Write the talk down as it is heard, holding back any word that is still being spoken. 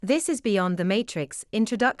This is Beyond the Matrix,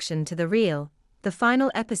 Introduction to the Real, the final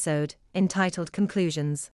episode, entitled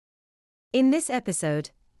Conclusions. In this episode,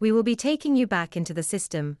 we will be taking you back into the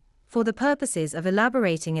system, for the purposes of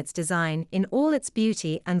elaborating its design in all its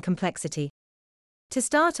beauty and complexity. To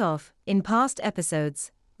start off, in past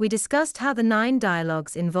episodes, we discussed how the 9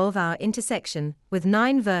 dialogues involve our intersection with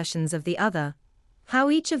 9 versions of the other, how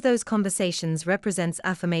each of those conversations represents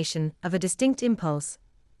affirmation of a distinct impulse,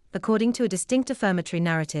 according to a distinct affirmatory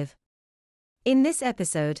narrative. In this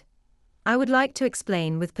episode, I would like to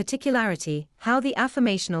explain with particularity how the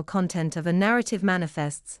affirmational content of a narrative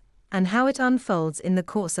manifests, and how it unfolds in the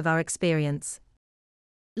course of our experience.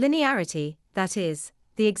 Linearity, that is,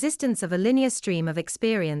 the existence of a linear stream of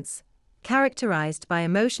experience, characterized by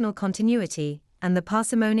emotional continuity and the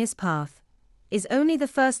parsimonious path, is only the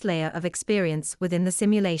first layer of experience within the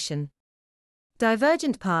simulation.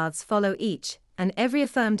 Divergent paths follow each and every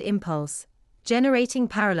affirmed impulse, generating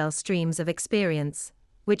parallel streams of experience,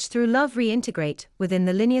 which through love reintegrate within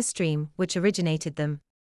the linear stream which originated them.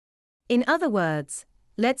 In other words,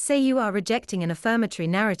 let's say you are rejecting an affirmatory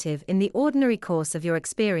narrative in the ordinary course of your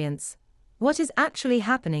experience. What is actually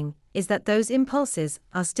happening is that those impulses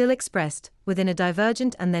are still expressed within a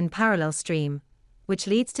divergent and then parallel stream, which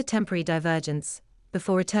leads to temporary divergence,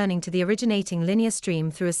 before returning to the originating linear stream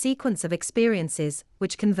through a sequence of experiences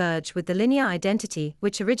which converge with the linear identity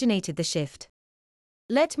which originated the shift.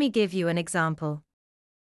 Let me give you an example.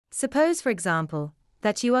 Suppose, for example,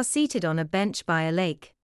 that you are seated on a bench by a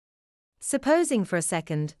lake. Supposing for a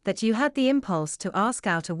second that you had the impulse to ask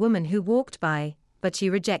out a woman who walked by, but you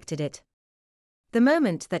rejected it. The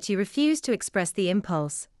moment that you refused to express the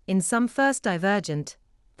impulse, in some first divergent,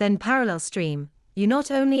 then parallel stream, you not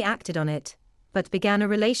only acted on it, but began a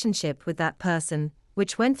relationship with that person,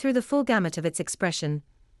 which went through the full gamut of its expression,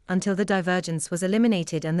 until the divergence was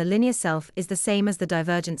eliminated and the linear self is the same as the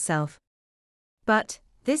divergent self. But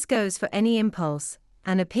this goes for any impulse,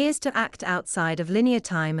 and appears to act outside of linear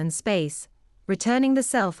time and space, returning the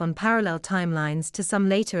self on parallel timelines to some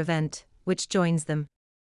later event, which joins them.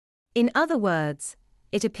 In other words,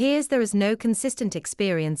 it appears there is no consistent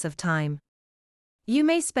experience of time. You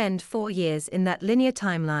may spend 4 years in that linear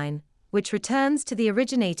timeline, which returns to the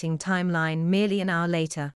originating timeline merely an hour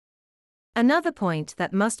later. Another point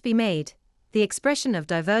that must be made, the expression of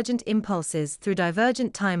divergent impulses through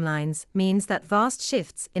divergent timelines means that vast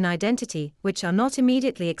shifts in identity which are not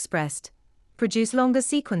immediately expressed, produce longer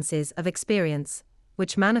sequences of experience,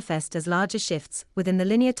 which manifest as larger shifts within the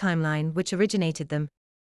linear timeline which originated them.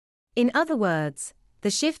 In other words,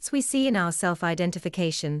 the shifts we see in our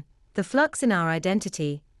self-identification, the flux in our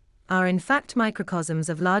identity, are in fact microcosms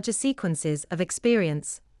of larger sequences of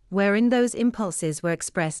experience, wherein those impulses were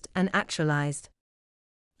expressed and actualized.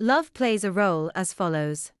 Love plays a role as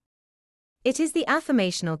follows. It is the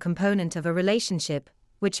affirmational component of a relationship,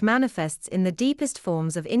 which manifests in the deepest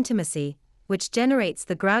forms of intimacy, which generates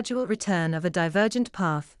the gradual return of a divergent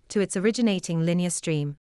path to its originating linear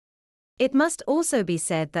stream. It must also be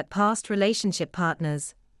said that past relationship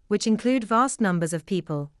partners, which include vast numbers of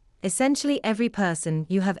people, essentially every person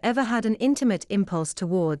you have ever had an intimate impulse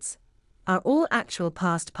towards, are all actual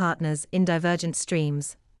past partners in divergent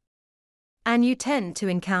streams. And you tend to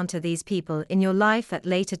encounter these people in your life at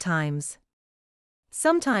later times.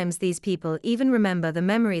 Sometimes these people even remember the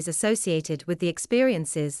memories associated with the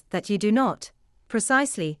experiences that you do not,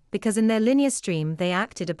 precisely because in their linear stream they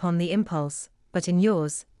acted upon the impulse, but in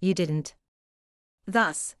yours, you didn't.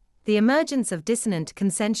 Thus, the emergence of dissonant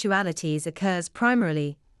consensualities occurs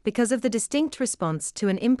primarily because of the distinct response to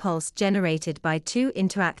an impulse generated by 2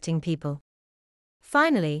 interacting people.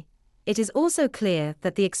 Finally, it is also clear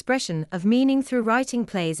that the expression of meaning through writing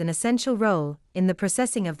plays an essential role in the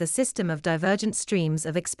processing of the system of divergent streams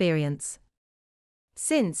of experience.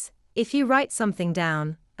 Since, if you write something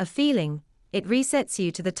down, a feeling, it resets you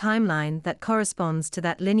to the timeline that corresponds to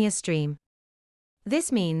that linear stream.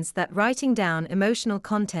 This means that writing down emotional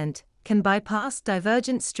content can bypass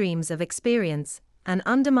divergent streams of experience and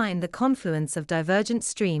undermine the confluence of divergent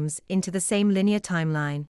streams into the same linear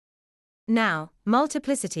timeline. Now,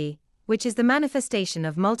 multiplicity, which is the manifestation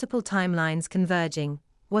of multiple timelines converging,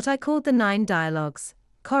 what I called the 9 dialogues,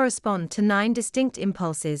 correspond to 9 distinct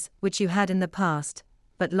impulses which you had in the past,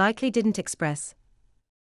 but likely didn't express.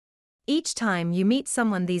 Each time you meet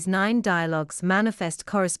someone, these 9 dialogues manifest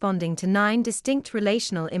corresponding to 9 distinct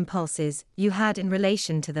relational impulses you had in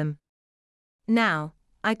relation to them. Now,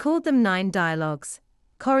 I called them 9 dialogues,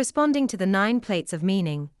 corresponding to the 9 plates of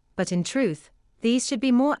meaning, but in truth, these should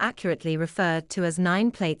be more accurately referred to as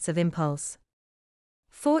 9 plates of impulse.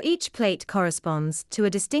 For each plate corresponds to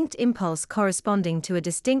a distinct impulse corresponding to a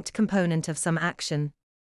distinct component of some action.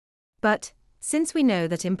 But, since we know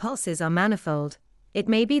that impulses are manifold, it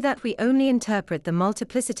may be that we only interpret the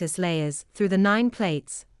multiplicitous layers through the 9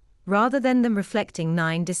 plates, rather than them reflecting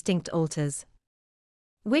 9 distinct altars.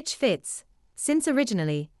 Which fits, since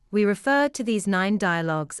originally, we referred to these 9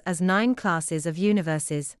 dialogues as 9 classes of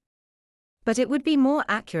universes. But it would be more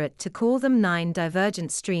accurate to call them 9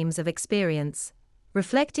 divergent streams of experience,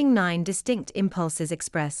 reflecting 9 distinct impulses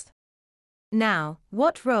expressed. Now,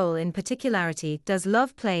 what role in particularity does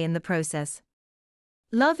love play in the process?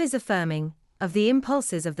 Love is affirming of the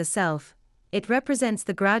impulses of the self. It represents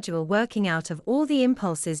the gradual working out of all the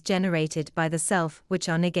impulses generated by the self which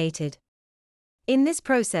are negated. In this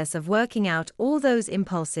process of working out all those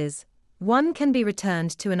impulses, one can be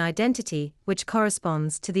returned to an identity which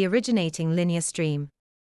corresponds to the originating linear stream.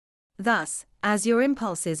 Thus, as your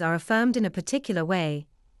impulses are affirmed in a particular way,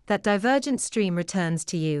 that divergent stream returns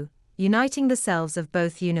to you, uniting the selves of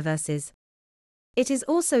both universes. It is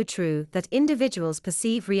also true that individuals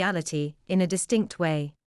perceive reality in a distinct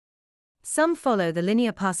way. Some follow the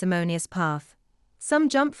linear parsimonious path, some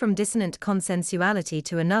jump from dissonant consensuality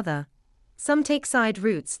to another, some take side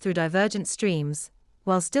routes through divergent streams,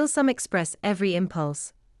 while still some express every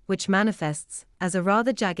impulse, which manifests as a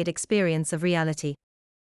rather jagged experience of reality.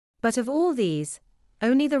 But of all these,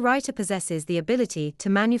 only the writer possesses the ability to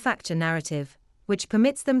manufacture narrative, which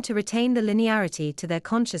permits them to retain the linearity to their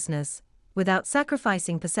consciousness, without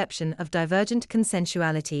sacrificing perception of divergent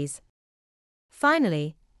consensualities.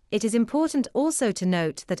 Finally, it is important also to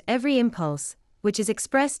note that every impulse, which is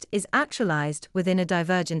expressed, is actualized within a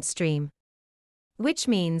divergent stream. Which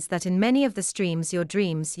means that in many of the streams your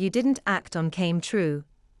dreams you didn't act on came true,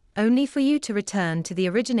 only for you to return to the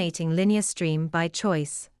originating linear stream by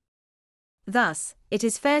choice. Thus, it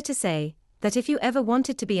is fair to say that if you ever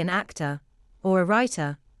wanted to be an actor, or a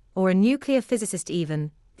writer, or a nuclear physicist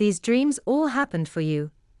even, these dreams all happened for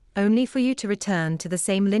you, only for you to return to the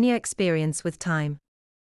same linear experience with time.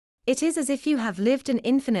 It is as if you have lived an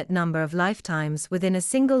infinite number of lifetimes within a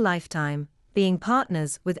single lifetime, being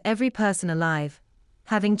partners with every person alive,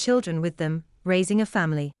 having children with them, raising a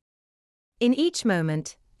family. In each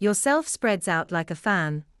moment, yourself spreads out like a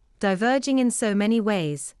fan, diverging in so many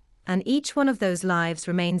ways, and each one of those lives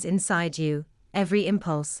remains inside you, every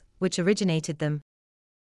impulse, which originated them.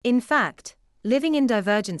 In fact, living in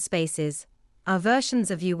divergent spaces, are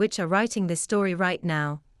versions of you which are writing this story right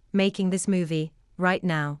now, making this movie, right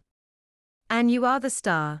now. And you are the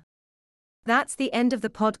star. That's the end of the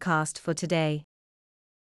podcast for today.